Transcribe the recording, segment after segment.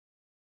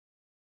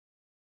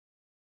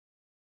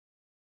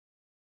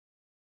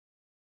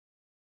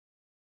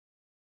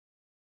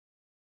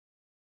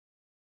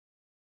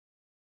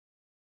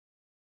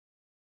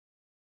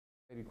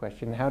Good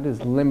question. How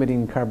does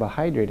limiting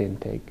carbohydrate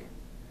intake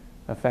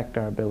affect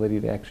our ability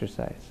to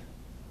exercise?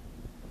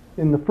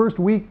 In the first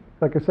week,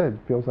 like I said, it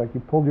feels like you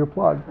pulled your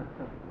plug.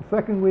 The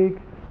second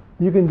week,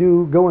 you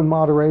can go in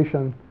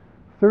moderation.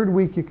 Third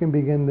week, you can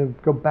begin to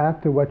go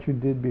back to what you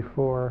did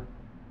before.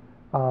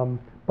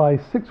 By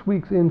 6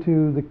 weeks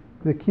into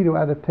the keto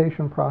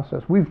adaptation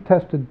process, we've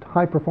tested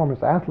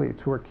high-performance athletes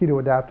who are keto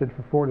adapted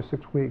for 4 to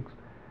 6 weeks.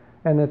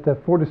 And at the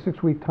 4 to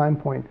 6 week time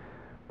point,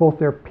 both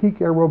their peak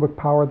aerobic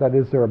power, that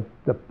is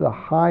the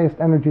highest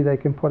energy they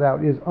can put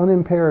out, is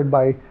unimpaired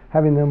by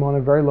having them on a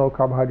very low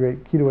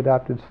carbohydrate keto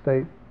adapted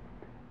state.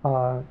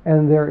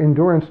 And their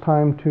endurance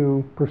time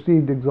to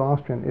perceived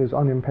exhaustion is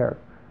unimpaired.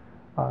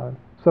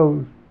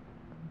 So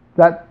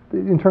that,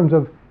 in terms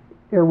of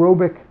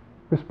aerobic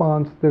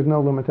response, there's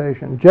no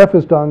limitation. Jeff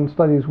has done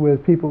studies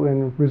with people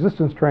in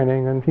resistance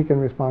training, and he can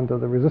respond to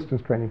the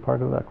resistance training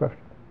part of that question.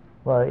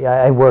 Well,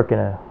 yeah, I work in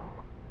a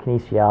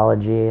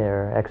kinesiology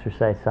or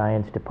exercise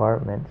science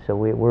department, so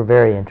we're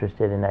very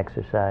interested in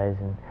exercise.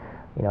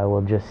 And I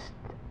will just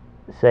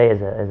say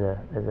as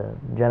a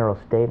general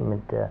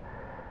statement,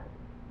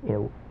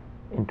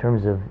 in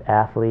terms of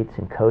athletes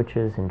and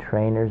coaches and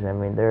trainers, I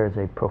mean, there is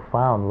a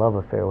profound love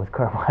affair with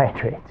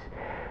carbohydrates.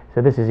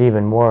 So this is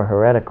even more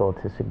heretical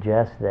to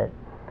suggest that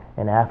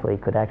an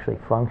athlete could actually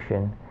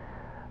function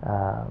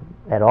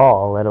at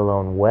all, let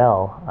alone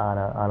well,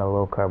 on a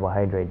low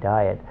carbohydrate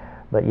diet.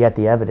 But yet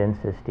the evidence,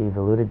 as Steve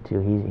alluded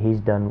to, he's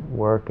done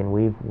work, and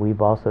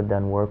we've also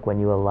done work when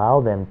you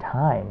allow them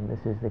time.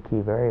 This is the key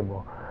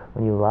variable.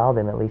 When you allow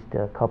them at least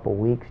a couple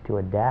weeks to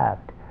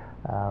adapt,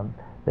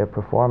 their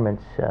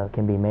performance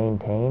can be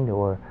maintained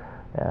or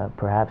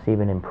perhaps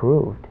even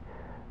improved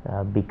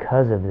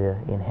because of the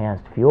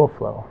enhanced fuel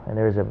flow. And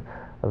there's a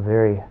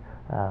very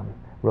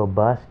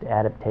robust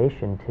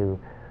adaptation to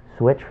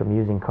switch from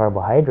using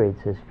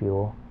carbohydrates as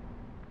fuel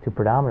to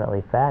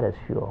predominantly fat as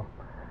fuel.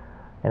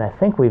 And I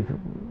think we've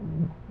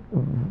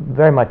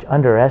very much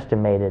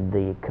underestimated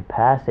the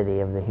capacity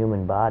of the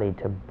human body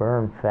to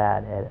burn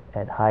fat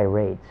at high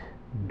rates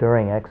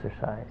during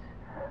exercise.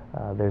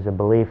 There's a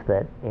belief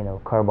that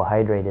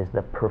carbohydrate is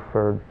the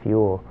preferred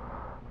fuel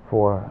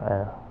for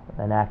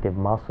an active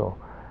muscle,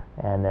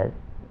 and that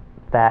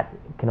fat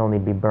can only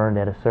be burned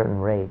at a certain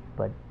rate.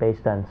 But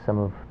based on some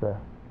of the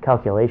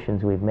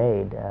calculations we've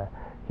made,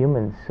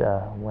 humans,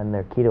 when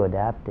they're keto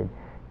adapted,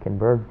 can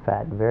burn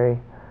fat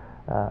very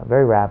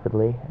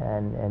rapidly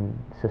and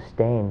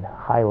sustain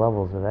high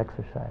levels of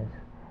exercise.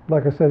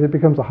 Like I said, it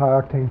becomes a high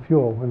octane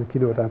fuel in the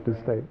keto adapted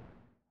state.